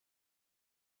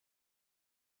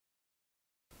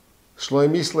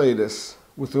Honoree Slatus,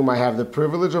 with whom I have the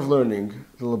privilege of learning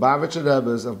the Lubavitcher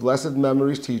Rebbe's of Blessed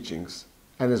Memories teachings,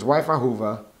 and his wife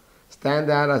Ahuva, stand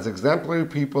out as exemplary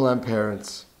people and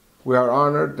parents. We are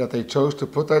honored that they chose to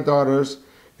put their daughters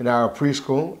in our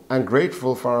preschool and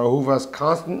grateful for Ahuva's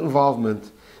constant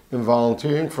involvement in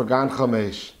volunteering for Gan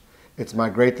Chamesh. It's my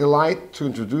great delight to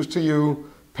introduce to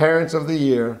you Parents of the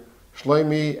Year,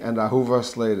 Honoree and Ahuva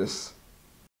Slatus.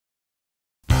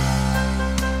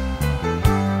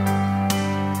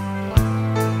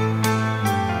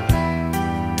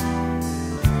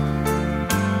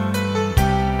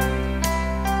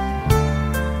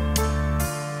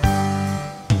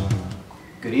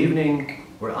 Good evening.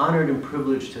 We're honored and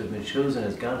privileged to have been chosen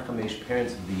as Gan Chamesh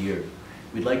Parents of the Year.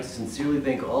 We'd like to sincerely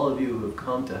thank all of you who have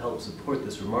come to help support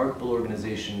this remarkable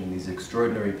organization and these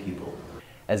extraordinary people.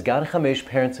 As Gan Chamesh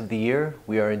Parents of the Year,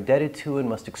 we are indebted to and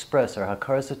must express our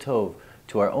hakaras hatov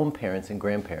to our own parents and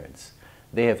grandparents.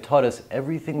 They have taught us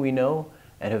everything we know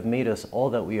and have made us all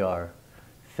that we are.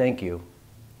 Thank you.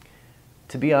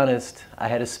 To be honest, I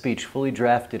had a speech fully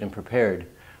drafted and prepared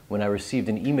when I received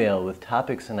an email with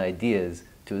topics and ideas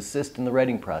to assist in the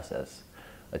writing process.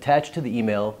 Attached to the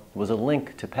email was a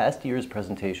link to past year's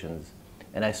presentations,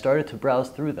 and I started to browse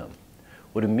through them.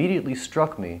 What immediately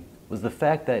struck me was the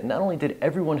fact that not only did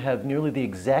everyone have nearly the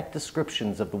exact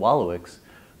descriptions of the Wallowicks,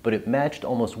 but it matched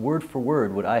almost word for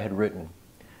word what I had written.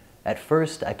 At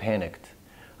first, I panicked.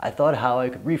 I thought how I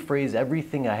could rephrase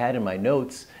everything I had in my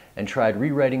notes and tried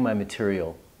rewriting my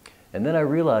material. And then I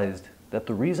realized that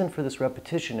the reason for this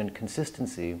repetition and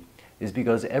consistency is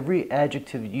because every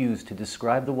adjective used to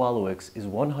describe the Wallowicks is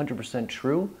 100%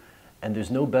 true, and there's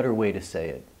no better way to say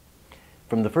it.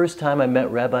 From the first time I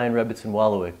met Rabbi and Rebbetzin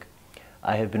Wallowick,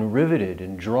 I have been riveted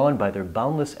and drawn by their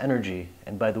boundless energy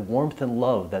and by the warmth and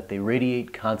love that they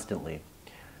radiate constantly.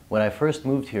 When I first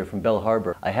moved here from Bell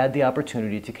Harbor, I had the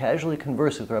opportunity to casually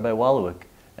converse with Rabbi Wallowick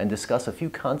and discuss a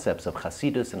few concepts of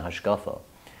Hasidus and Hashkafa.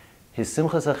 His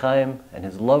Simchas HaChaim and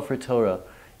his love for Torah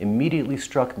immediately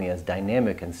struck me as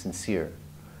dynamic and sincere.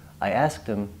 I asked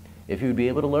him if he would be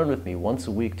able to learn with me once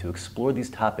a week to explore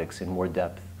these topics in more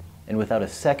depth, and without a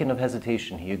second of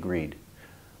hesitation he agreed.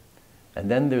 And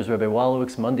then there's Rabbi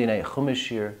Wallowick's Monday night Chumash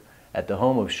shir at the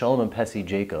home of Shalom and Pessi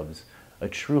Jacobs, a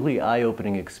truly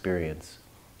eye-opening experience.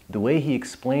 The way he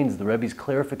explains the Rebbe's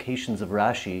clarifications of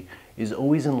Rashi is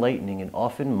always enlightening and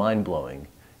often mind-blowing.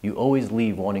 You always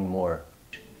leave wanting more.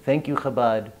 Thank you,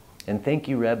 Chabad, and thank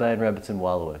you, Rabbi and Rebbetzin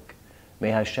Wallowick. May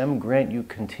Hashem grant you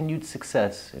continued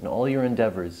success in all your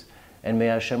endeavors, and may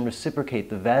Hashem reciprocate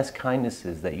the vast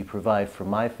kindnesses that you provide for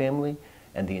my family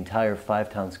and the entire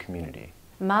Five Towns community.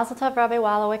 Mazel tov Rabbi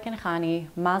Wallowick and Chani,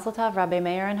 Mazel tov Rabbi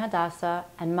Meir and Hadassah,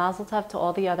 and Mazel tov to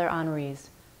all the other honorees.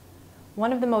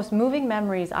 One of the most moving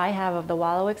memories I have of the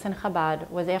Wallowicks and Chabad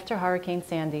was after Hurricane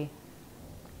Sandy.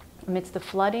 Amidst the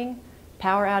flooding,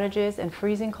 power outages, and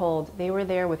freezing cold, they were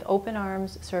there with open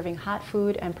arms, serving hot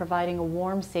food and providing a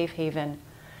warm, safe haven.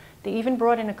 They even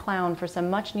brought in a clown for some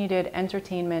much-needed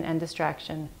entertainment and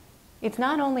distraction. It's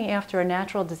not only after a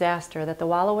natural disaster that the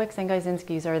Wallowicks and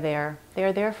Gaizinskis are there. They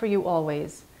are there for you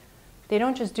always. They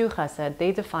don't just do chesed,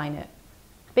 they define it.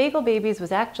 Bagel Babies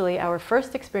was actually our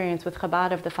first experience with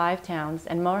Chabad of the Five Towns,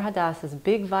 and Mor Hadassah's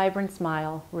big, vibrant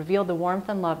smile revealed the warmth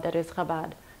and love that is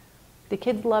Chabad. The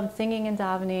kids loved singing and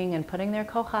davening and putting their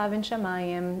kochav in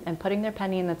shamayim and putting their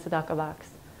penny in the tzedakah box.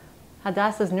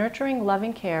 Hadassah's nurturing,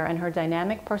 loving care and her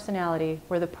dynamic personality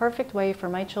were the perfect way for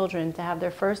my children to have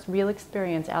their first real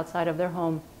experience outside of their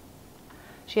home.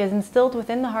 She has instilled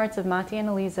within the hearts of Mati and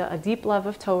Eliza a deep love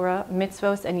of Torah,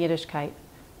 mitzvos, and Yiddishkeit.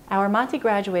 Our Mati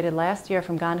graduated last year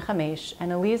from Gan Chamesh,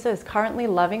 and Eliza is currently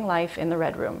loving life in the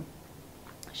Red Room.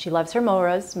 She loves her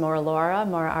moras, Mora Laura,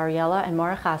 Mora Ariella, and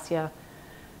Mora Chassia.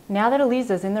 Now that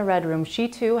Eliza's in the Red Room, she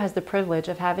too has the privilege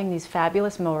of having these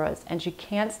fabulous moras, and she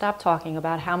can't stop talking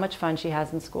about how much fun she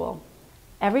has in school.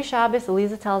 Every Shabbos,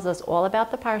 Eliza tells us all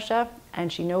about the Parsha, and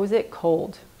she knows it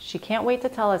cold. She can't wait to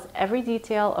tell us every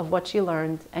detail of what she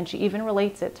learned, and she even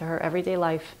relates it to her everyday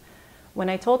life. When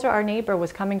I told her our neighbor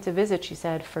was coming to visit, she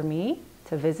said, "For me?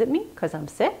 To visit me? Because I'm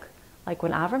sick? Like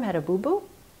when Avram had a boo-boo?"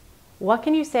 What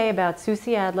can you say about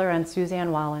Susie Adler and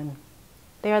Suzanne Wallen?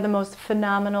 They are the most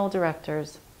phenomenal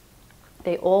directors.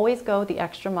 They always go the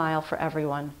extra mile for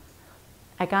everyone.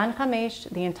 At Gan Chamesh,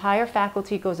 the entire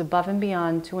faculty goes above and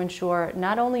beyond to ensure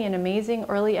not only an amazing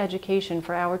early education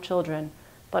for our children,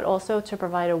 but also to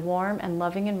provide a warm and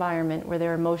loving environment where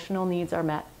their emotional needs are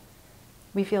met.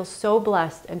 We feel so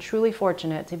blessed and truly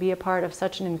fortunate to be a part of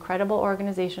such an incredible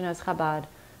organization as Chabad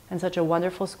and such a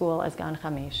wonderful school as Gan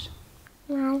Chamesh.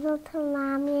 Mazel tov,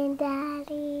 Mommy and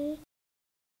Daddy.